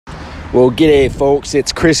Well, g'day folks,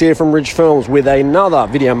 it's Chris here from Ridge Films with another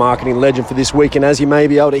video marketing legend for this week, and as you may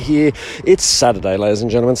be able to hear, it's Saturday, ladies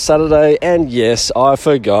and gentlemen, Saturday, and yes, I've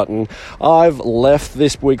forgotten. I've left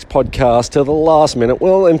this week's podcast till the last minute,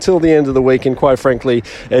 well, until the end of the week, and quite frankly,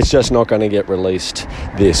 it's just not going to get released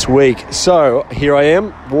this week. So, here I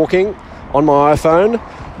am, walking on my iPhone,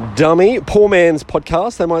 dummy, poor man's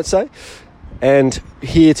podcast, they might say, and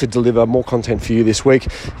here to deliver more content for you this week.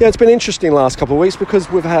 Yeah, it's been interesting last couple of weeks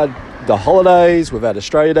because we've had the holidays, we've had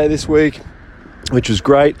Australia Day this week, which was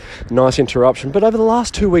great, nice interruption. But over the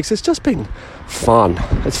last 2 weeks, it's just been fun.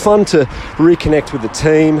 It's fun to reconnect with the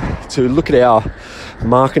team, to look at our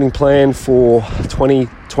marketing plan for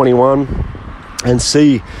 2021 and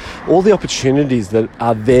see all the opportunities that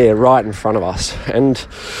are there right in front of us. And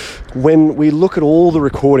when we look at all the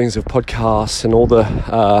recordings of podcasts and all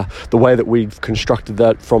the way that we've constructed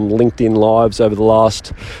that from LinkedIn Lives over the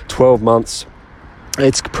last 12 months,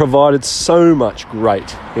 it's provided so much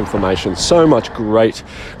great information, so much great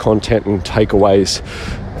content and takeaways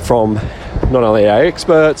from not only our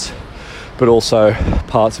experts, but also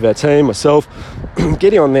parts of our team, myself,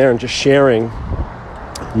 getting on there and just sharing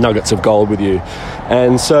nuggets of gold with you.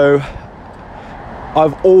 And so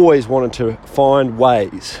I've always wanted to find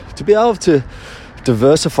ways to be able to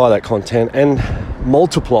diversify that content and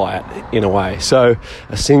multiply it in a way. So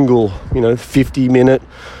a single, 50-minute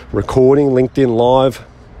recording, LinkedIn Live,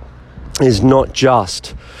 is not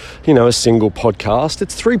just, a single podcast.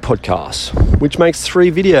 It's 3 podcasts, which makes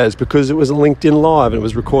 3 videos because it was a LinkedIn Live and it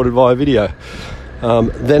was recorded via video.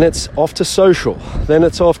 Then it's off to social. Then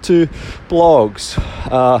it's off to blogs,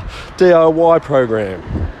 DIY program,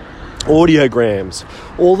 audiograms,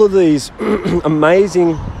 all of these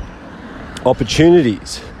amazing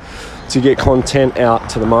opportunities to get content out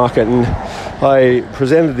to the market. And I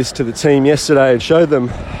presented this to the team yesterday and showed them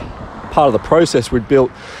part of the process we'd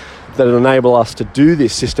built that would enable us to do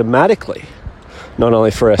this systematically, not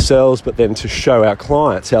only for ourselves, but then to show our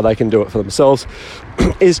clients how they can do it for themselves,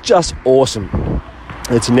 is just awesome.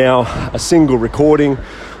 It's now a single recording,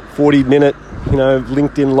 40-minute,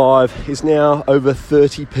 LinkedIn Live is now over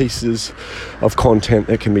 30 pieces of content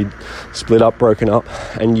that can be split up, broken up,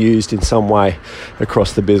 and used in some way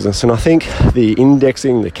across the business. And I think the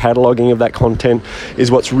indexing, the cataloging of that content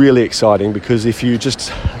is what's really exciting, because if you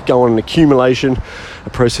just go on a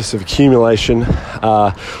process of accumulation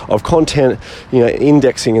of content,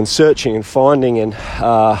 indexing and searching and finding and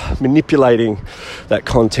manipulating that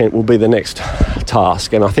content will be the next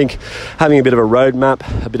task. And I think having a bit of a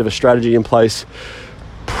roadmap, a bit of a strategy in place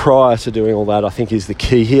prior to doing all that, I think is the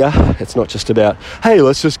key here. It's not just about, hey,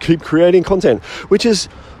 let's just keep creating content, which is,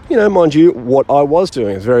 mind you, what I was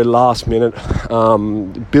doing. It's very last minute,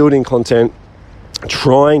 building content,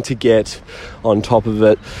 trying to get on top of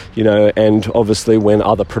it, and obviously when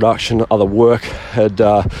other work had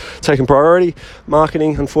taken priority,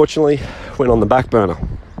 marketing, unfortunately, went on the back burner.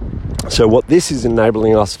 So what this is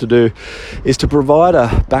enabling us to do is to provide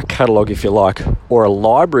a back catalogue, if you like, or a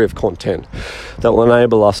library of content that will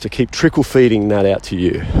enable us to keep trickle feeding that out to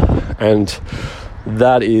you. And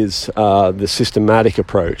that is the systematic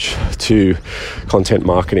approach to content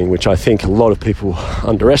marketing, which I think a lot of people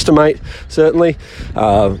underestimate, certainly,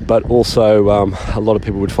 but also a lot of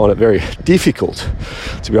people would find it very difficult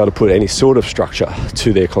to be able to put any sort of structure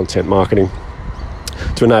to their content marketing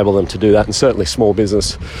to enable them to do that. And certainly small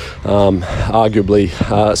business, arguably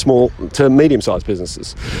small to medium-sized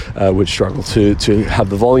businesses would struggle to have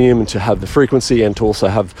the volume and to have the frequency and to also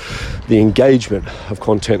have the engagement of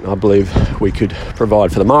content I believe we could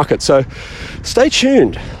provide for the market. So stay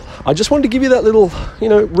tuned. I just wanted to give you that little,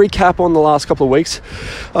 recap on the last couple of weeks.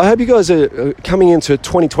 I hope you guys are coming into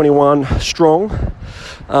 2021 strong,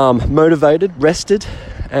 motivated, rested,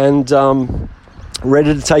 and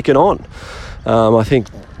ready to take it on. I think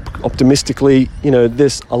optimistically,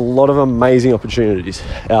 there's a lot of amazing opportunities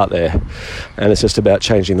out there, and it's just about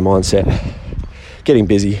changing the mindset, getting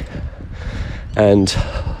busy, and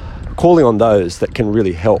calling on those that can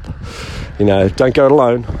really help. Don't go it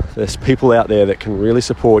alone. There's people out there that can really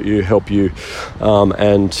support you, help you,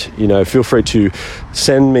 and feel free to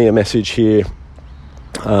send me a message here.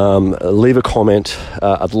 Leave a comment.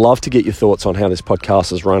 I'd love to get your thoughts on how this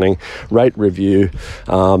podcast is running. Rate, review.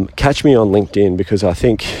 Catch me on LinkedIn, because I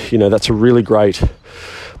think that's a really great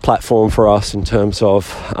platform for us in terms of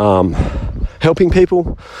helping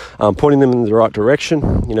people, pointing them in the right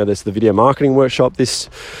direction. There's the video marketing workshop this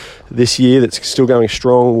year that's still going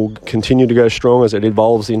strong. Will continue to go strong as it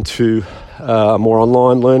evolves into more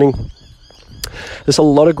online learning. There's a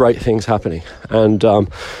lot of great things happening, and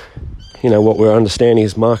what we're understanding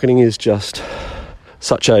is marketing is just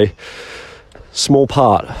such a small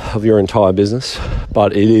part of your entire business,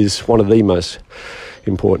 but it is one of the most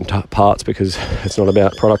important parts because it's not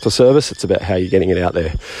about product or service, it's about how you're getting it out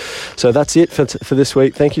there. So that's it for this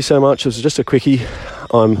week. Thank you so much. It was just a quickie.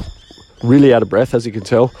 I'm really out of breath, as you can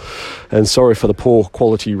tell, and sorry for the poor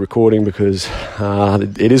quality recording because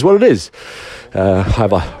it is what it is. I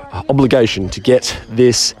have an obligation to get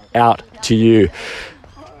this out to you.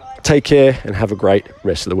 Take care and have a great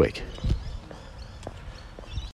rest of the week.